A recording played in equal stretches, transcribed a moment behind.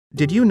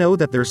Did you know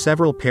that there are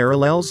several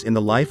parallels in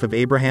the life of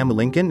Abraham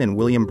Lincoln and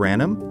William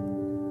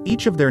Branham?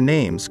 Each of their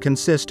names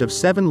consist of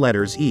 7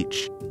 letters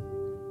each.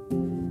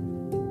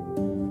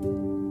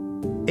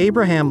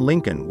 Abraham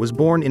Lincoln was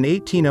born in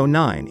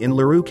 1809 in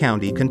LaRue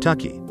County,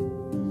 Kentucky.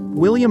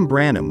 William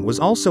Branham was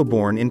also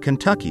born in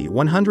Kentucky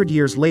 100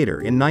 years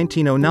later in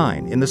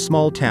 1909 in the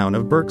small town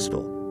of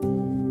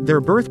Burkesville. Their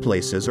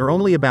birthplaces are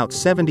only about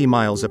 70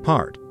 miles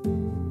apart.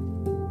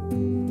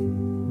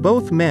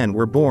 Both men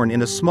were born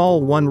in a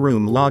small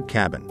one-room log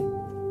cabin.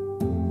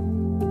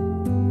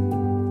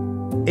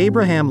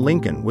 Abraham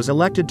Lincoln was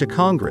elected to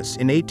Congress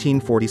in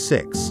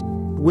 1846.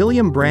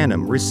 William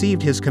Branham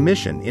received his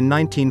commission in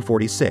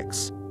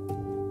 1946.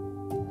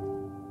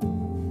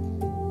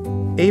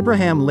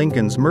 Abraham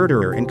Lincoln's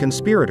murderer and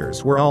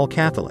conspirators were all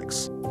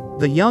Catholics.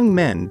 The young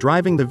men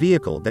driving the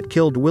vehicle that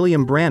killed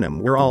William Branham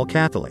were all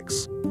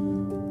Catholics.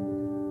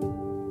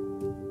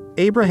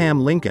 Abraham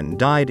Lincoln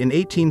died in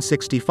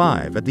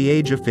 1865 at the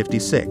age of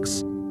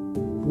 56.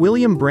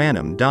 William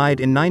Branham died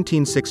in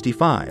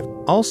 1965,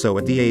 also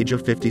at the age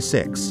of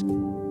 56.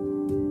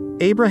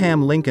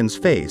 Abraham Lincoln's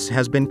face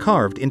has been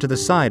carved into the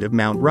side of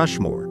Mount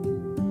Rushmore.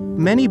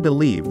 Many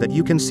believe that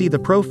you can see the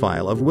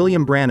profile of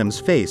William Branham's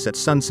face at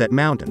Sunset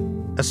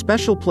Mountain, a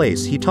special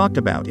place he talked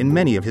about in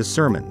many of his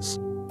sermons.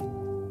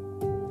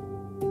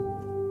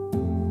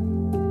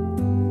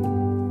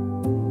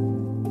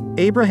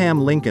 Abraham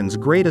Lincoln's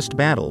greatest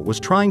battle was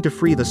trying to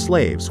free the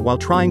slaves while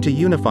trying to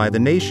unify the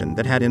nation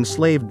that had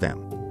enslaved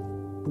them.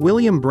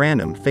 William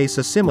Branham faced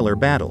a similar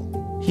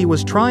battle. He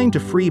was trying to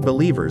free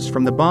believers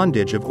from the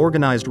bondage of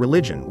organized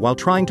religion while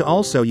trying to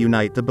also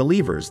unite the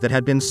believers that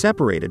had been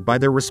separated by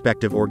their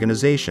respective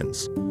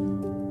organizations.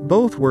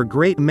 Both were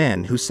great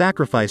men who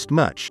sacrificed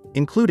much,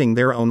 including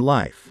their own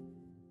life.